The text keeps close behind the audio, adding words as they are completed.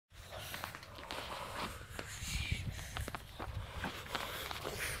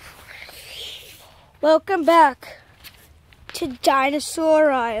Welcome back to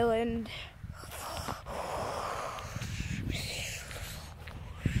Dinosaur Island.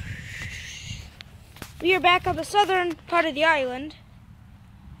 We are back on the southern part of the island.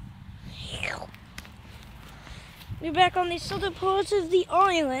 We're back on the southern part of the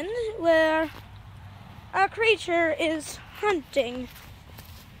island where a creature is hunting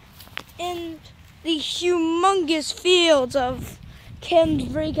in the humongous fields of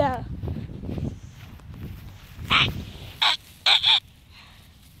Kendriga.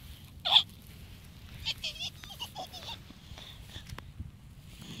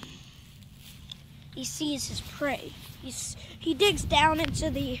 He sees his prey. He digs down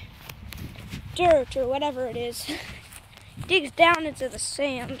into the dirt or whatever it is. He digs down into the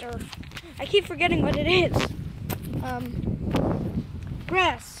sand, or I keep forgetting what it is.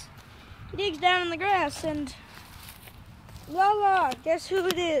 Grass. He digs down in the grass and voila, guess who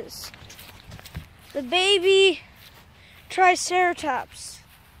it is? The baby Triceratops.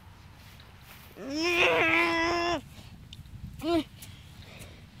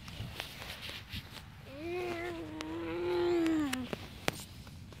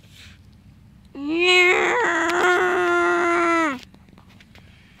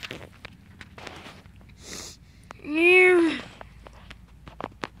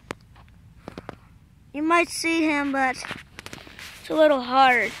 You might see him, but it's a little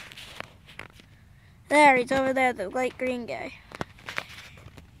hard. There, he's over there, the light green guy.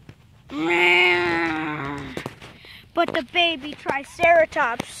 But the baby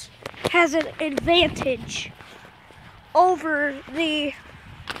Triceratops has an advantage over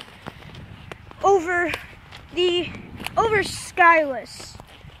Skyless.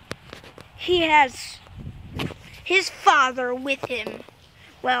 He has his father with him.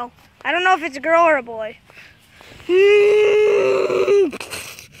 Well, I don't know if it's a girl or a boy.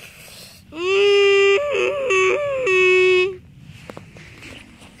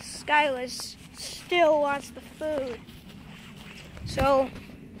 Skyless still wants the food. So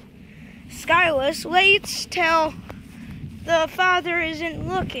Skyless waits till the father isn't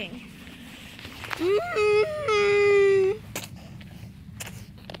looking.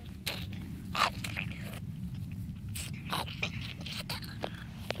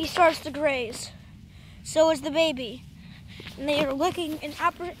 He starts to graze. So is the baby. And they are looking in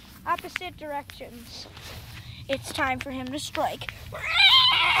opposite directions. It's time for him to strike.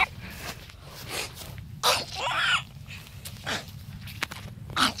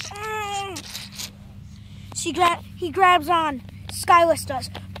 He grabs on. Skyless does.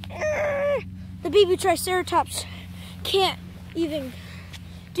 The baby Triceratops can't even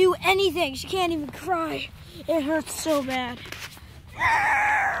do anything. She can't even cry. It hurts so bad.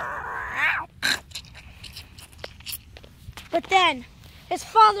 But then his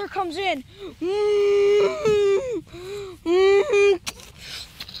father comes in.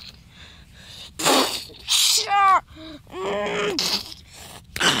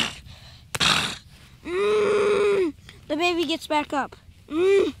 The baby gets back up.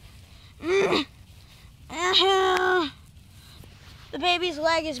 The baby's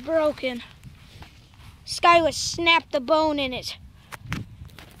leg is broken. Skyless snapped the bone in it.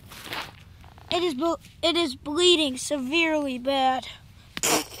 It is bleeding severely bad.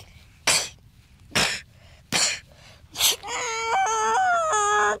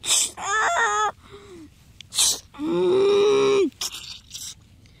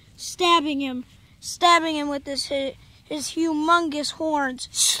 Stabbing him with his humongous horns.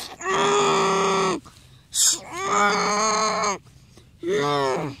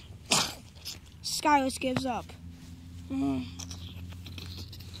 Skyless gives up. And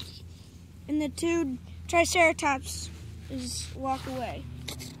the two Triceratops walk away.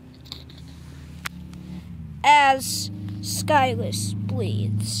 As Skyless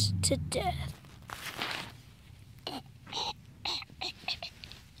bleeds to death.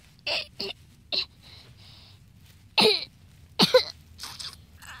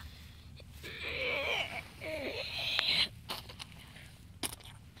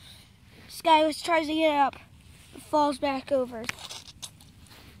 Skyless tries to get up, but falls back over.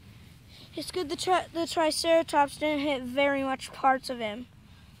 It's good the Triceratops didn't hit very much parts of him.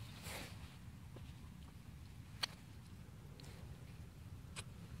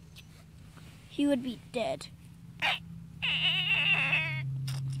 He would be dead.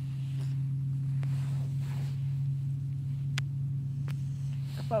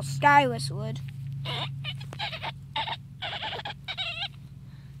 Well, Skyless would.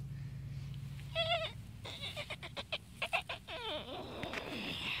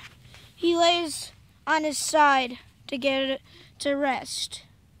 He lays on his side to get it to rest.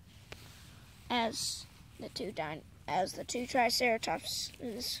 as the two Triceratops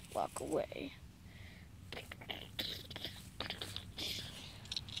walk away.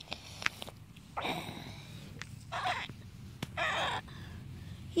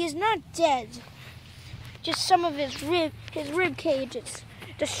 He is not dead. Just some of his rib cage is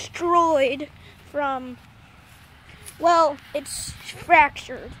destroyed from, well, it's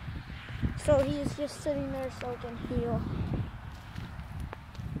fractured. So he is just sitting there so it can heal.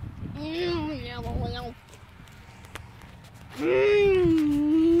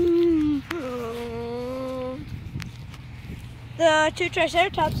 The two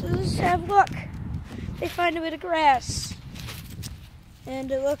Triceratopses have luck. They find a bit of grass.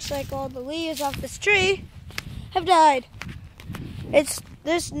 And it looks like all the leaves off this tree have died.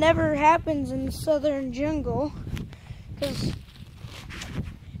 This never happens in the southern jungle because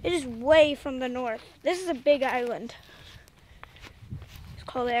it is way from the north. This is a big island. It's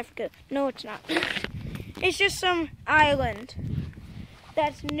called Africa. No, it's not. It's just some island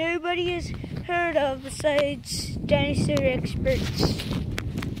that nobody has heard of besides dinosaur experts.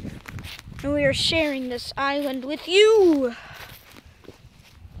 And we are sharing this island with you.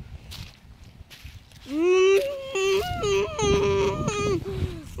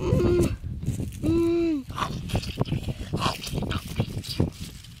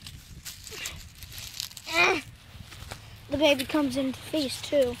 The baby comes in to feast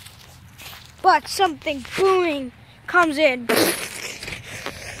too. But something booming comes in.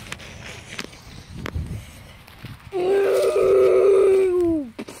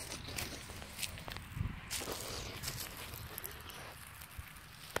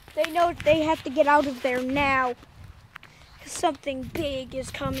 They know they have to get out of there now. Something big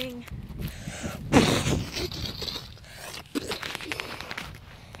is coming.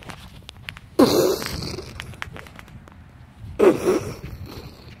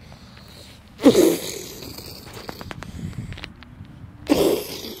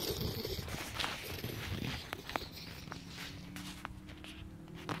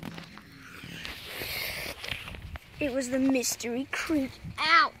 It was the mystery creature.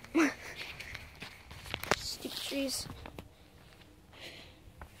 Ow! Stupid trees.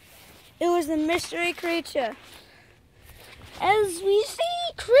 It was the mystery creature. As we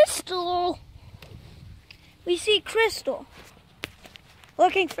see Crystal. We see Crystal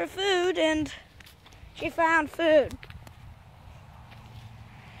looking for food, and she found food.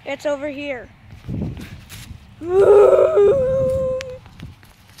 It's over here.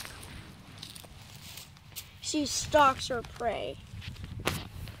 She stalks her prey.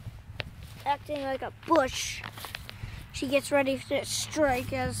 Acting like a bush, she gets ready to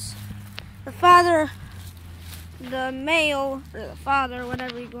strike as the father, the male, or the father,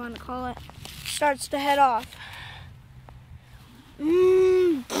 whatever you want to call it, starts to head off.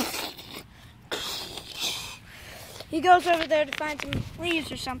 He goes over there to find some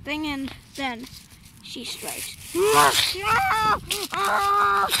leaves or something, and then she strikes.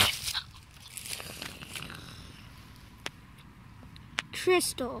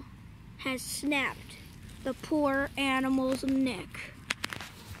 Crystal has snapped the poor animal's neck.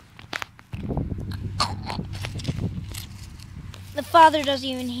 The father doesn't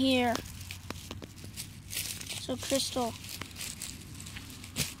even hear. So Crystal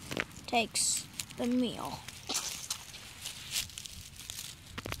takes the meal.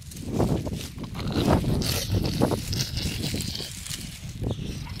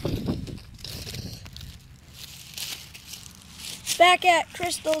 Back at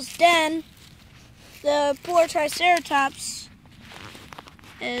Crystal's den, the poor Triceratops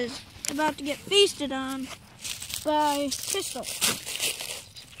is about to get feasted on by Crystal.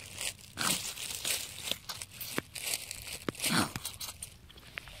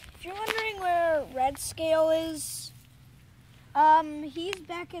 If you're wondering where Red Scale is, he's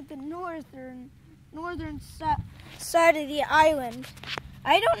back at the northern side of the island.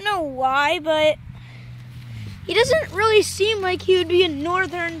 I don't know why, but he doesn't really seem like he would be a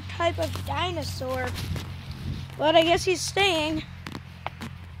northern type of dinosaur. But I guess he's staying.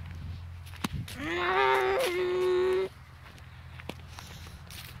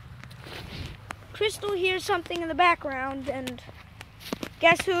 Crystal hears something in the background, and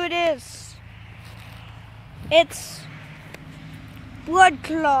guess who it is? It's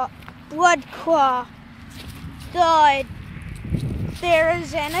Bloodclaw, the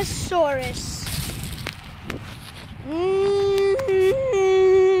Therizanosaurus. The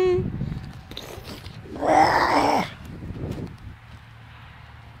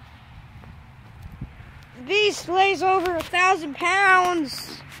beast weighs over 1,000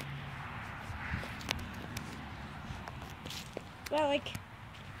 pounds. About like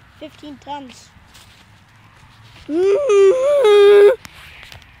 15 tons. She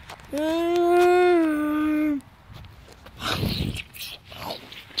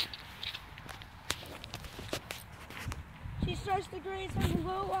starts to graze on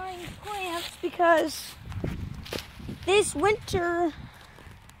low-lying plants because this winter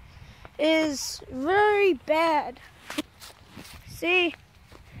is very bad. See?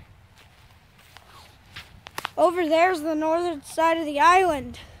 Over there's the northern side of the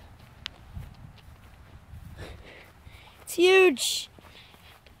island. It's huge.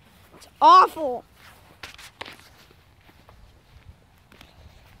 It's awful.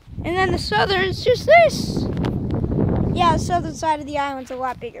 And then the southern is just this. Yeah, the southern side of the island's a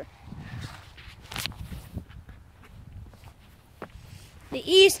lot bigger. The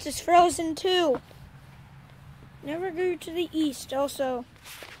east is frozen too. Never go to the east. Also,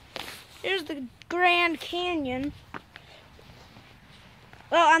 here's the Grand Canyon.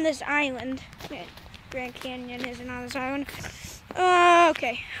 Well, on this island. Okay. Grand Canyon isn't on this island.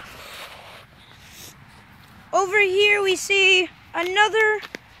 Okay. Over here we see another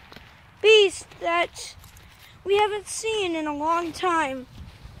beast that we haven't seen in a long time.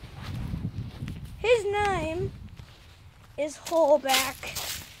 His name is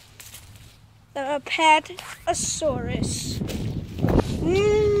Holback, the Apatosaurus.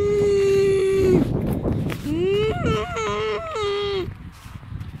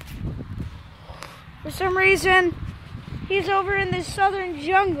 For some reason, he's over in the southern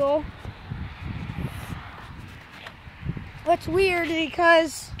jungle. What's weird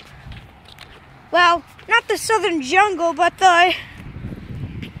because, well, not the southern jungle, but the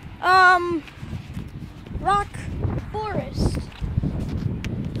rock forest.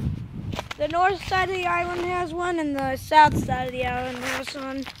 The north side of the island has one, and the south side of the island has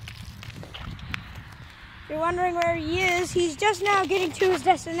one. If you're wondering where he is, he's just now getting to his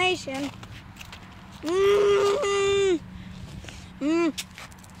destination. It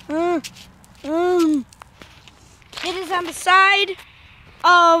is on the side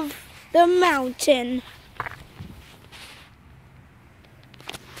of the mountain.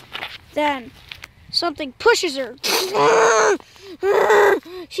 Then something pushes her.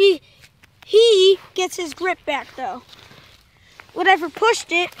 He gets his grip back though. Whatever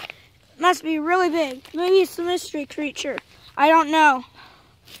pushed it must be really big. Maybe it's a mystery creature. I don't know.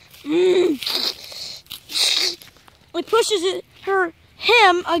 It pushes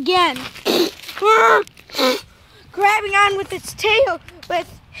him again. Grabbing on with its tail,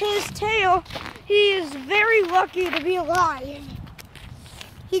 with his tail, he is very lucky to be alive.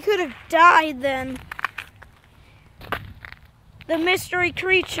 He could have died then. The mystery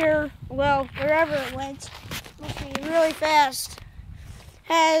creature, well, wherever it went, must be really fast,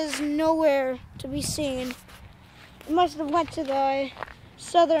 has nowhere to be seen. It must have went to the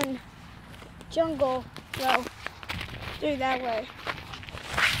southern jungle, well, through that way.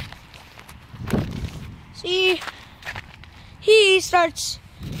 See, he starts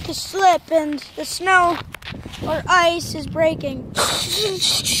to slip and the snow or ice is breaking.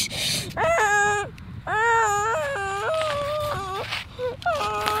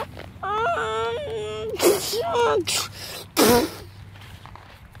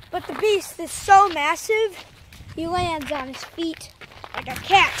 But the beast is so massive, he lands on his feet like a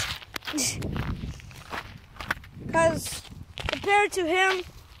cat. Because compared to him,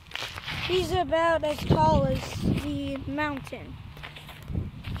 he's about as tall as the mountain.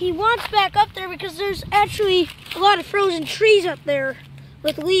 He wants back up there because there's actually a lot of frozen trees up there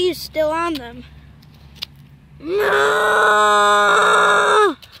with leaves still on them. This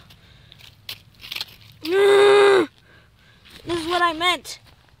is what I meant.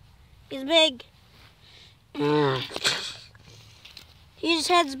 He's big. He just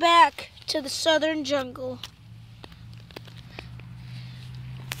heads back to the southern jungle.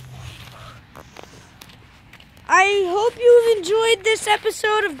 I hope you've enjoyed this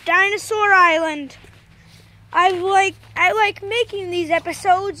episode of Dinosaur Island. I like making these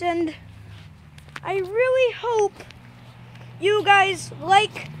episodes, and I really hope you guys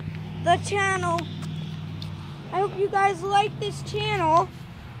like the channel. I hope you guys like this channel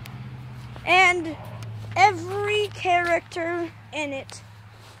and every character in it.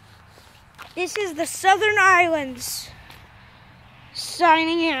 This is the Southern Islands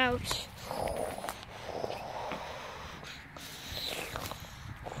signing out.